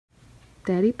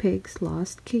Daddy Pig's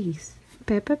lost keys.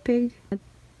 Peppa Pig.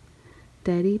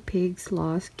 Daddy Pig's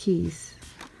lost keys.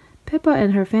 Peppa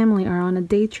and her family are on a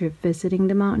day trip visiting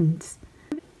the mountains.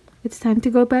 It's time to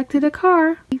go back to the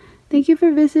car. Thank you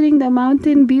for visiting the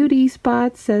mountain beauty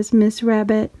spot, says Miss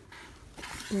Rabbit.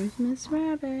 There's Miss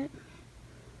Rabbit.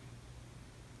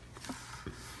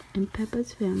 And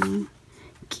Peppa's family.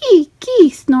 Key,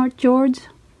 snort George.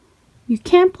 You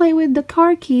can't play with the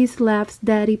car keys, laughs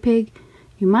Daddy Pig.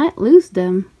 You might lose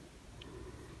them.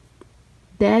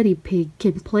 Daddy Pig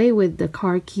can play with the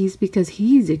car keys because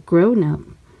he's a grown-up.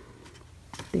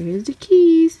 There's the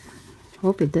keys.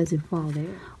 Hope it doesn't fall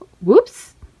there.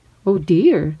 Whoops! Oh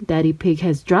dear, Daddy Pig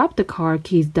has dropped the car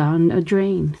keys down a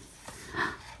drain.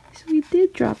 So he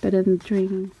did drop it in the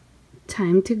drain.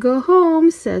 Time to go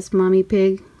home, says Mommy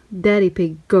Pig. Daddy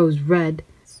Pig goes red.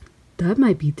 That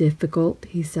might be difficult,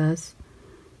 he says.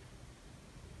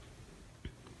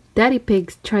 Daddy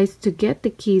Pig tries to get the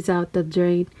keys out the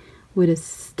drain with a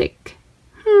stick.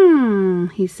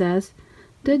 He says.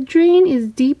 The drain is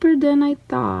deeper than I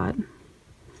thought.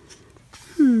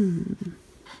 The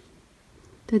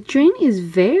drain is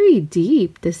very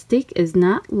deep. The stick is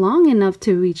not long enough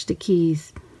to reach the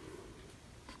keys.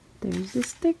 There's the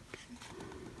stick.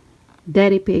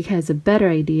 Daddy Pig has a better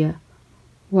idea.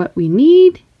 What we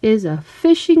need is a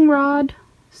fishing rod,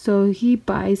 so he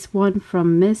buys one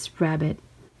from Miss Rabbit.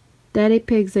 Daddy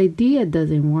Pig's idea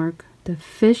doesn't work. The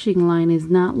fishing line is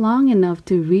not long enough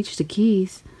to reach the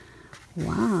keys.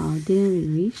 Wow,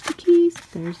 didn't we reach the keys?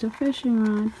 There's the fishing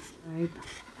rod. Right.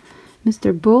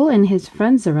 Mr. Bull and his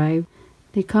friends arrive.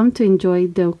 They come to enjoy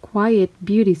the quiet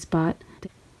beauty spot.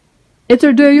 It's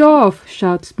our day off,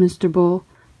 shouts Mr. Bull.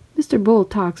 Mr. Bull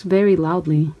talks very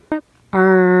loudly.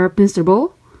 Mr.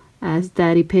 Bull, asks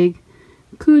Daddy Pig,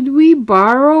 could we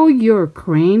borrow your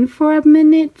crane for a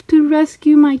minute to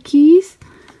rescue my keys?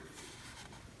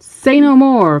 Say no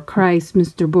more, cries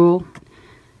Mr. Bull.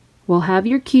 We'll have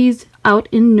your keys out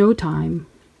in no time.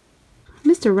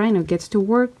 Mr. Rhino gets to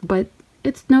work, but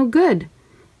it's no good.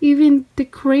 Even the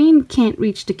crane can't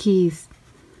reach the keys.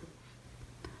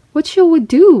 What shall we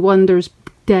do, wonders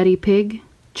Daddy Pig.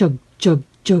 Chug, chug,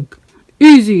 chug.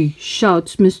 Easy,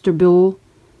 shouts Mr. Bull.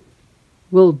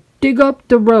 We'll dig up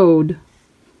the road.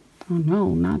 Oh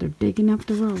no, now they're digging up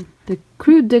the road. The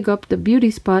crew dig up the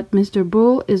beauty spot. Mr.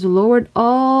 Bull is lowered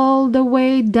all the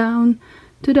way down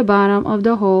to the bottom of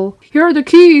the hole. Here are the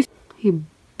keys, he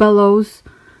bellows.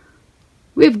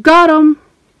 We've got 'em.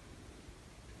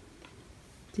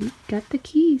 See, got the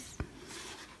keys.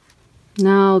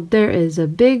 Now there is a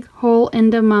big hole in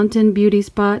the mountain beauty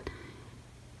spot.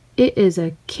 It is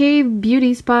a cave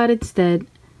beauty spot instead,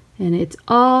 and it's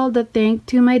all the thanks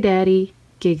to my daddy,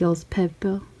 giggles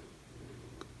Peppa.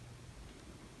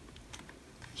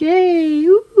 Yay!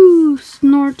 Ooh!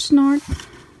 Snort, snort.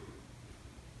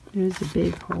 There's a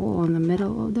big hole in the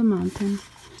middle of the mountain.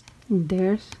 And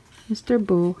there's Mr.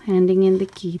 Bull handing in the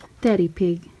key to Daddy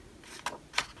Pig.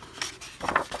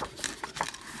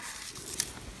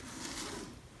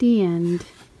 The end.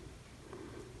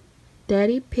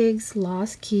 Daddy Pig's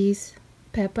lost keys.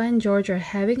 Peppa and George are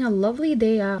having a lovely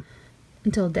day out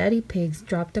until Daddy Pig's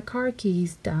dropped the car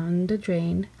keys down the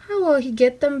drain. How will he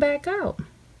get them back out?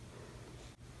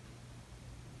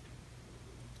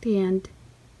 The end.